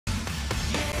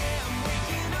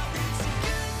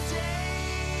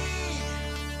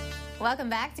Welcome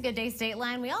back to Good Day State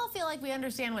Line. We all feel like we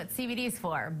understand what CBD is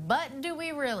for, but do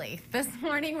we really? This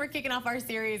morning we're kicking off our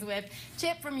series with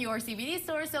Chip from Your CBD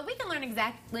Store so we can learn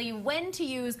exactly when to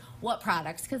use what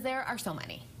products, because there are so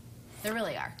many. There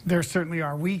really are. There certainly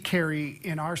are. We carry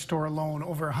in our store alone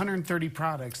over 130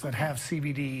 products that have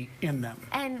CBD in them.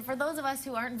 And for those of us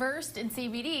who aren't versed in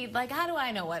CBD, like, how do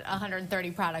I know what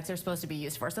 130 products are supposed to be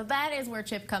used for? So that is where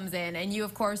Chip comes in, and you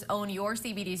of course own Your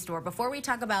CBD Store. Before we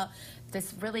talk about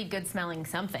this really good smelling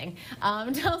something,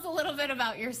 tell us a little bit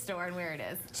about your store and where it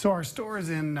is. So our store is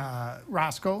in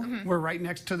Roscoe. We're right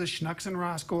next to the Schnucks in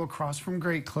Roscoe, across from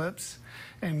Great Clips.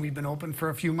 And we've been open for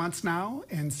a few months now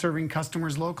and serving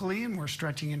customers locally, and we're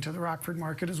stretching into the Rockford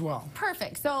market as well.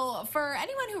 Perfect. So for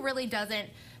anyone who really doesn't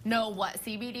know what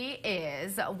CBD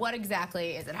is, what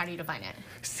exactly is it? How do you define it?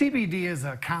 CBD is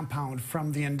a compound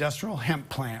from the industrial hemp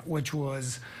plant, which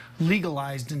was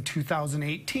legalized in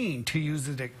 2018 to use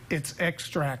its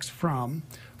extracts from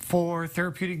for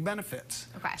therapeutic benefits.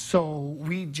 Okay. So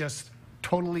we just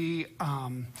totally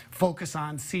focus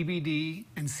on CBD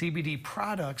and CBD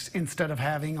products instead of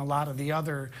having a lot of the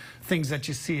other things that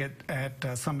you see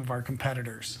at some of our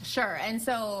competitors. Sure. And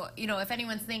so, you know, if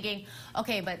anyone's thinking,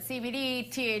 okay, but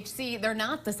CBD, THC, they're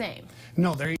not the same.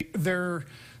 No, they're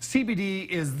CBD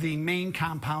is the main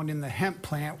compound in the hemp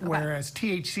plant, whereas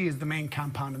THC is the main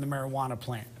compound in the marijuana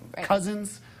plant. Right.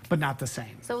 Cousins, but not the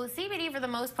same. So CBD, for the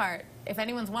most part, if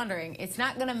anyone's wondering, it's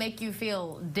not going to make you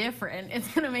feel different. It's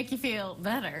going to make you feel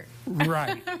better.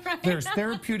 Right. Right? There's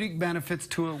therapeutic benefits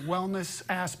to it, wellness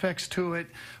aspects to it,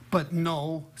 but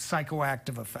no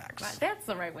psychoactive effects. That's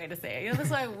the right way to say it. You know, that's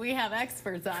why we have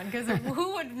experts on, because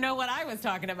who would know what I was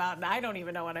talking about? And I don't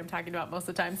even know what I'm talking about most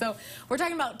of the time. So we're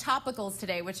talking about topicals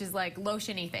today, which is like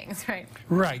lotion-y things, right?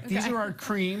 Right. Okay. These are our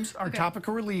creams, our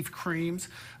topical relief creams.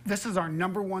 This is our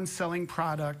 #1 selling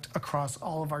product across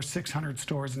all of our 600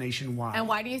 stores nationwide. And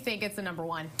why do you think it's the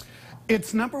 #1?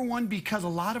 It's #1 because a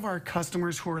lot of our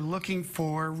customers who are looking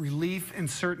for relief in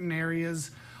certain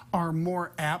areas are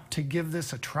more apt to give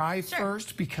this a try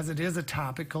first, because it is a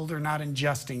topical. They're not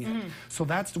ingesting it. So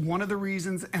that's one of the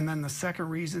reasons. And then the second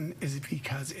reason is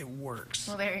because it works.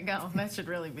 Well, there you go. That should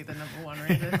really be the #1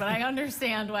 reason. But I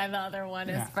understand why the other one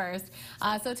is first.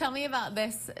 So tell me about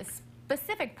this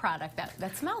specific product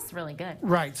that smells really good.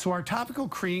 Right. So our topical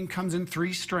cream comes in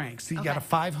 3 strengths. You got a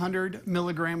 500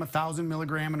 milligram, 1,000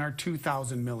 milligram, and our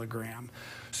 2,000 milligram.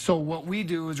 So what we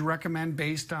do is recommend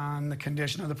based on the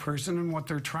condition of the person and what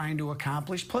they're trying to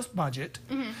accomplish, plus budget.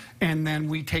 And then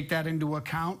we take that into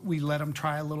account. We let them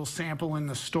try a little sample in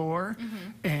the store.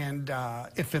 And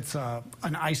if it's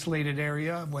an isolated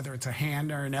area, whether it's a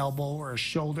hand or an elbow or a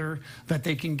shoulder that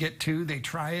they can get to, they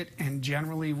try it. And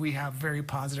generally we have very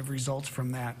positive results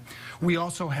from that. We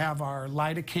also have our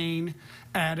lidocaine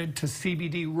added to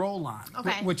CBD roll-on,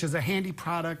 which is a handy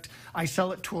product. I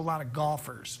sell it to a lot of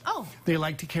golfers. Oh. They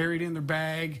like to carry it in their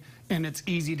bag, and it's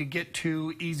easy to get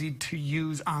to, easy to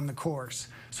use on the course.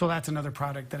 So that's another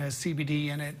product that has CBD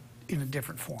in it in a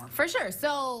different form. For sure.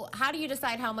 So how do you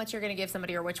decide how much you're going to give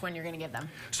somebody or which one you're going to give them?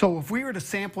 So if we were to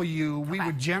sample you, we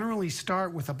would generally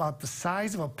start with about the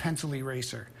size of a pencil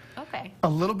eraser. Okay. A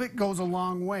little bit goes a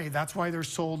long way. That's why they're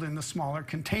sold in the smaller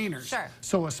containers. Sure.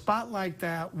 So a spot like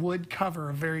that would cover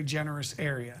a very generous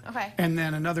area. Okay. And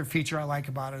then another feature I like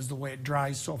about it is the way it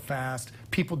dries so fast.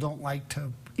 People don't like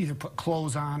to either put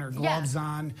clothes on or gloves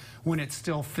on when it's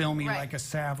still filmy like a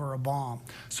salve or a balm.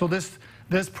 So this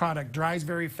product dries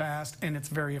very fast, and it's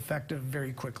very effective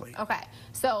very quickly. Okay,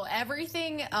 so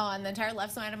everything on the entire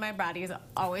left side of my body is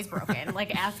always broken.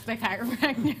 Like, ask the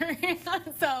chiropractor.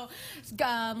 So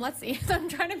let's see. I'm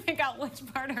trying to pick out which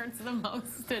part hurts the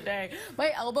most today.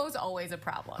 My elbow's always a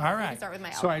problem. All right. Start with my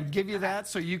elbow. So I'd give you that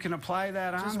so you can apply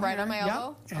that on. Just right on my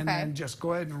elbow? Yep. And then just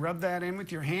go ahead and rub that in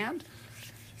with your hand.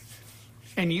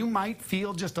 And you might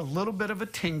feel just a little bit of a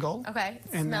tingle. Okay.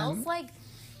 It smells like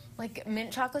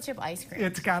mint chocolate chip ice cream.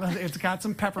 It's got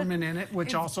some peppermint in it,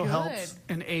 which also helps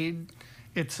and aid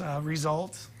its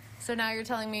results. So now you're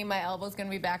telling me my elbow's going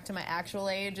to be back to my actual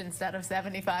age instead of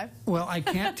 75? Well, I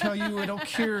can't tell you it'll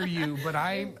cure you, but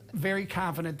I'm very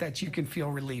confident that you can feel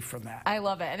relief from that. I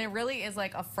love it. And it really is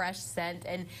like a fresh scent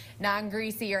and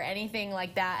non-greasy or anything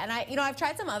like that. And I've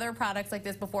tried some other products like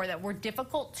this before that were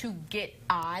difficult to get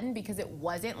on because it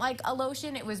wasn't like a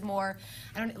lotion. It was more,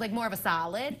 more of a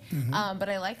solid. But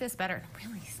I like this better. It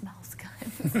really smells good.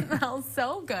 It smells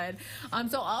so good.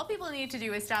 So all people need to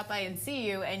do is stop by and see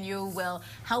you, and you will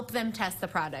help them test the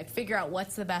product, figure out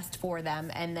what's the best for them,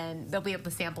 and then they'll be able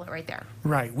to sample it right there.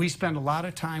 Right. We spend a lot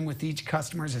of time with each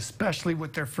customer, especially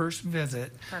with their first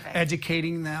visit,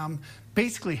 educating them,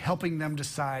 basically helping them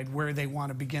decide where they want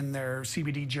to begin their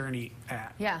CBD journey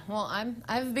at. Yeah, well,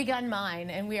 I've begun mine,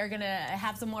 and we are going to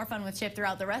have some more fun with Chip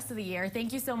throughout the rest of the year.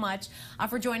 Thank you so much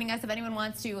for joining us. If anyone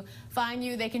wants to find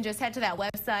you, they can just head to that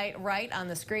website right on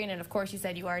the screen. And of course, you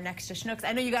said you are next to Schnucks.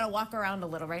 I know you got to walk around a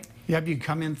little, right? Yep, you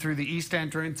come in through the east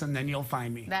entrance, and then you'll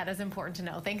find me. That is important to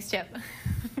know. Thanks, Chip.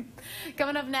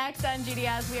 Coming up next on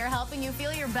GDS, we are helping you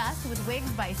feel your best with Wigs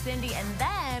by Cindy, and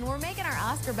then we're making our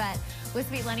Oscar bet with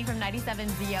Sweet Lenny from 97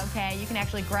 ZOK. You can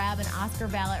actually grab an Oscar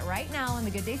ballot right now on the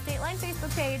Good Day State Line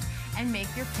Facebook page and make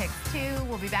your picks too.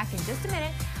 We'll be back in just a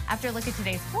minute after a look at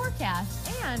today's forecast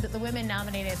and the women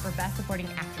nominated for Best Supporting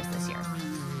Actress this year.